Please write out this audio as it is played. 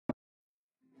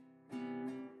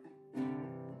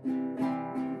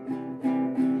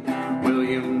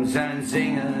Williams and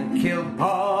Singer killed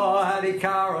poor Hattie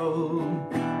Carroll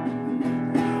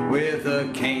with a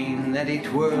cane that he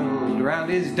twirled round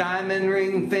his diamond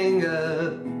ring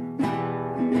finger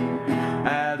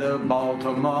at a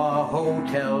Baltimore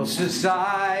Hotel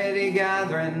Society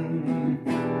gathering.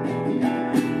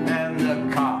 And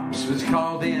the cops was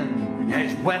called in,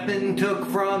 his weapon took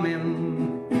from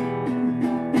him,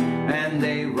 and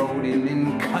they rode him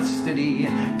in custody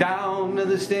down to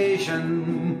the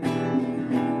station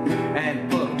and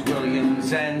booked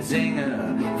Williams and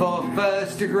Singer for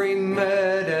first-degree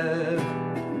murder.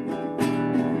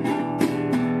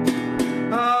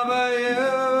 Oh, but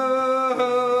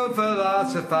you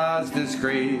philosophize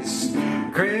disgrace,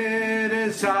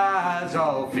 criticize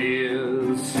all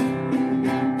fears,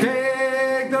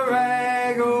 take the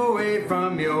rag away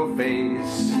from your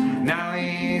face. Now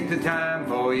ain't the time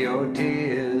for your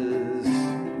tears.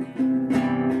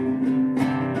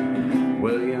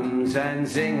 Williams and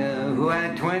Singer, who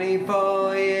had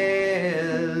 24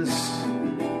 years,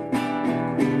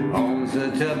 owns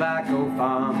a tobacco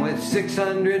farm with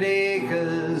 600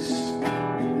 acres.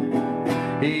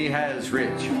 He has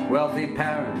rich, wealthy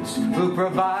parents who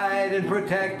provide and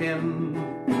protect him,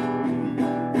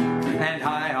 and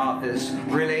high office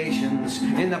relations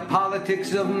in the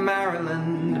politics of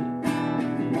Maryland.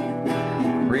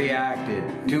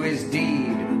 Reacted to his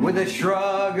deed with a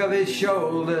shrug of his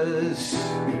shoulders,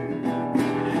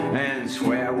 and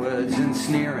swear words and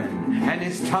sneering, and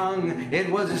his tongue, it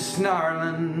was a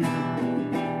snarling.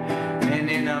 And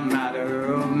in a matter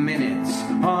of minutes,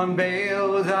 on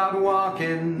bail was out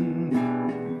walking.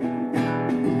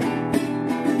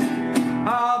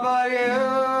 Ah, but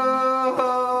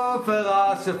you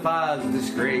philosophize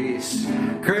disgrace,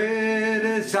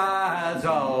 criticize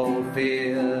all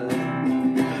fear,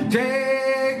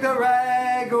 take the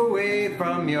rag away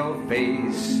from your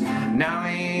face. Now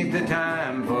ain't the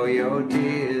time for your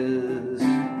tears.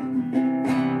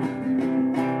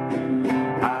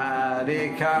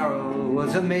 Hattie Carroll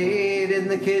was a maid in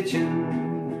the kitchen.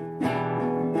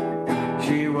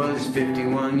 She was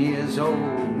 51 years old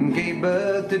and gave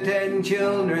birth to 10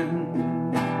 children,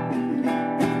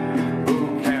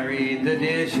 who carried the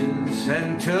dishes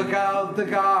and took out the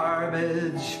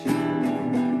garbage,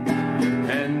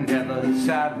 and never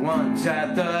sat once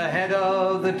at the head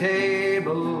of the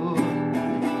table.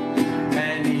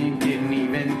 And he didn't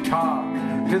even talk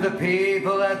to the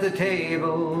people at the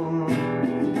table.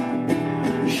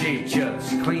 She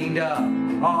just cleaned up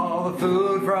all the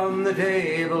food from the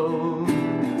table,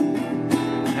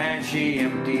 and she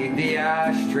emptied the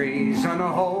ashtrays on a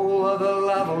whole other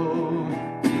level.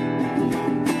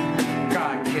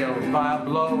 Got killed by a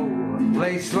blow,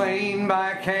 lay slain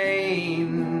by a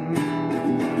cane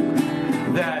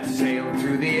that sailed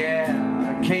through the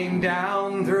air, came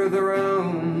down through the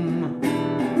room,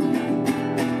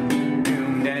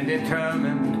 doomed and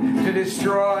determined to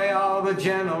destroy all the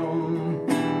gentle.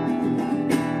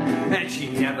 And she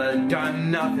never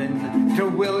done nothing to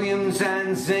Williams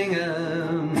and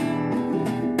Singer.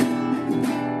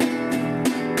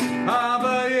 Ah,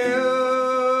 but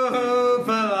you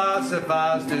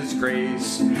philosophize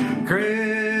disgrace,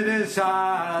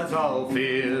 criticize all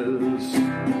fears,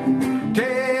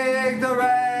 take the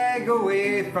rag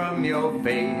away from your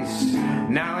face.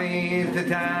 Now ain't the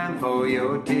time for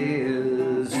your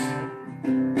tears.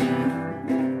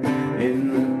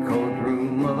 In the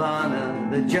courtroom of honor,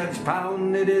 the judge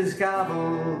pounded his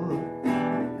gavel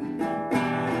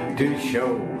to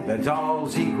show that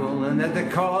all's equal and that the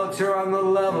courts are on the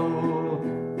level,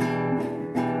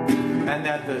 and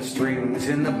that the strings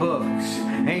in the books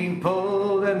ain't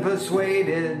pulled and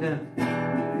persuaded,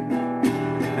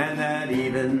 and that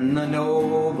even the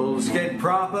nobles get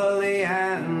properly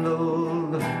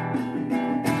handled.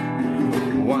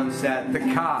 Once that the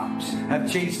cops have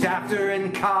chased after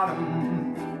and caught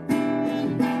 'em,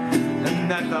 and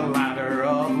that the ladder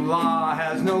of law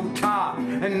has no top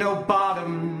and no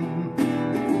bottom.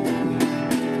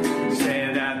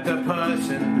 Say that the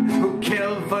person who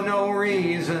killed for no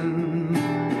reason,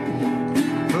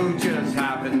 who just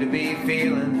happened to be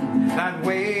feeling that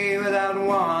way without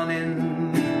warning,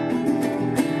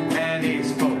 and he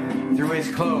spoke through his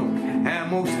cloak and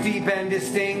most deep and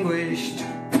distinguished,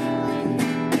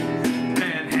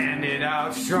 and handed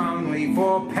out strongly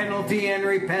for penalty and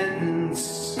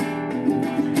repentance,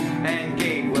 and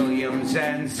gave Williams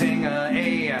and Singer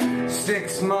a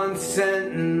 6-month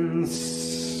sentence.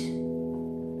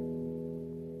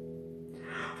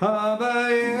 Ah,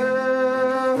 but you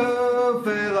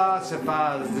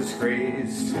philosophize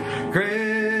disgrace,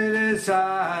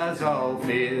 criticize all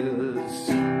fears,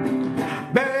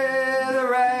 bury the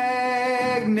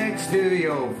rag next to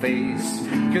your face.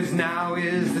 'cause now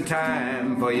is the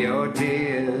time for your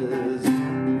tears.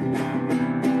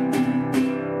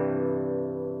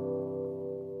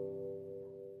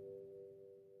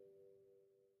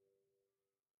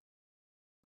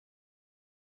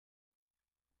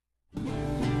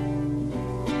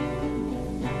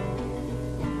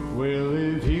 Well,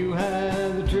 if you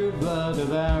had the true blood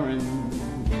of Aaron,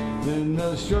 then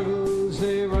the struggles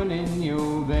they run in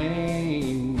your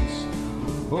veins.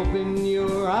 Open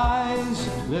your eyes,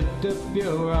 lift up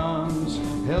your arms,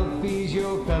 help ease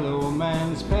your fellow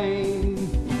man's pain.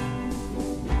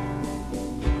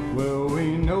 Well,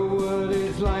 we know what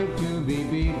it's like to be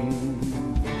beaten,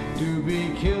 to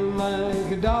be killed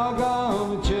like a dog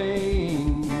on a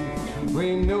chain.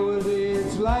 We know what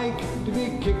it's like to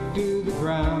be kicked to the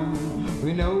ground.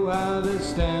 We know how to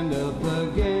stand up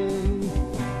again.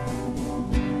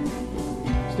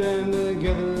 Stand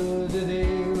together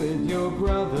today with your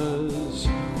brothers,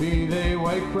 be they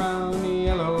white, brown,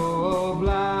 yellow, or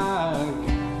black.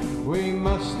 We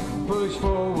must push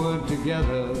forward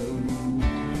together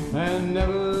and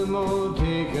never more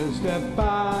take a step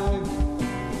back.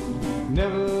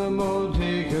 Never more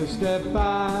take a step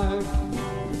back.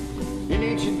 In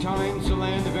ancient times, the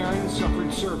land of Erin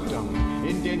suffered serfdom,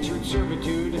 indentured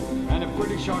servitude, and a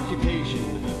British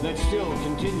occupation that still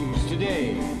continues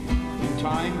today. In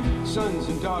time, sons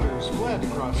and daughters fled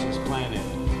across this planet,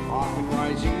 often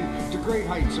rising to great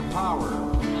heights of power.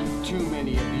 Too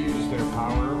many abused their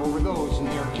power over those in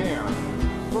their care,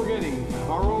 forgetting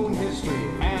our own history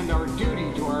and our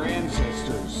duty to our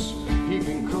ancestors,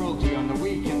 heaping cruelty on the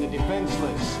weak and the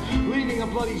defenseless, leaving a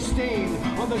bloody stain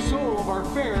on the soul of our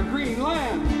fair green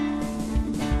land.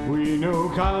 We know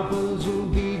coppers will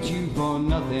beat you for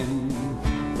nothing,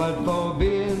 but for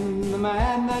being the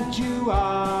man that you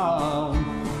are.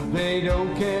 They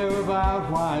don't care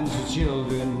about wives or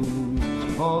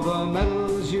children, or the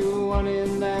medals you won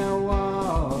in their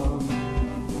war.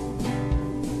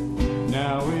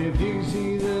 Now if you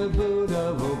see the boot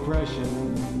of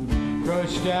oppression,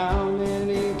 crush down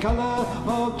any color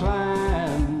or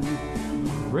clan,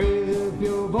 raise up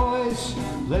your voice,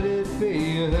 let it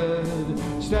be heard,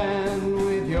 stand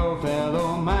with your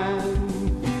fellow man.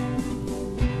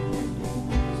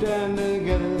 Stand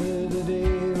together today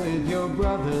with your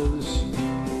brothers,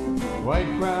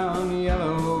 white, brown,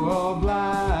 yellow, or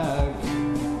black.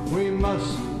 We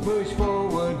must push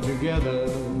forward together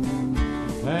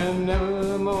and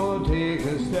never more take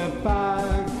a step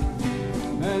back,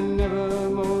 and never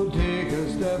more take a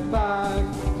step back.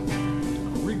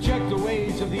 Reject the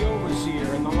ways of the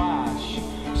overseer and the lash.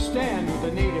 Stand with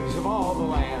the natives of all the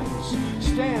lands.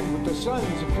 Stand with the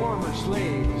sons of former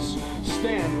slaves.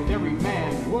 Stand with every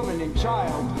man, woman, and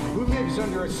child who lives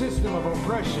under a system of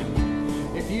oppression.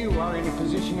 If you are in a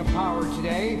position of power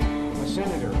today, a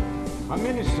senator, a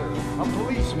minister, a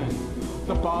policeman,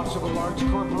 the boss of a large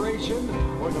corporation,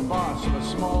 or the boss of a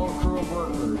small crew of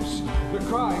workers, the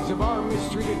cries of our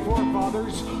mistreated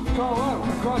forefathers call out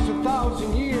across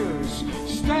 1,000 years.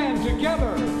 Stand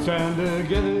together! Stand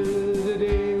together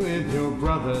today with your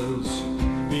brothers,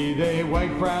 be they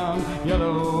white, brown,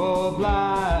 yellow, or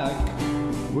black.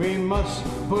 We must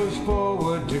push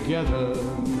forward together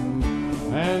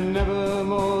and never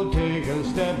more take a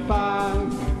step back,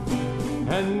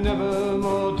 and never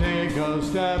more take a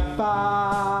step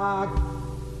back.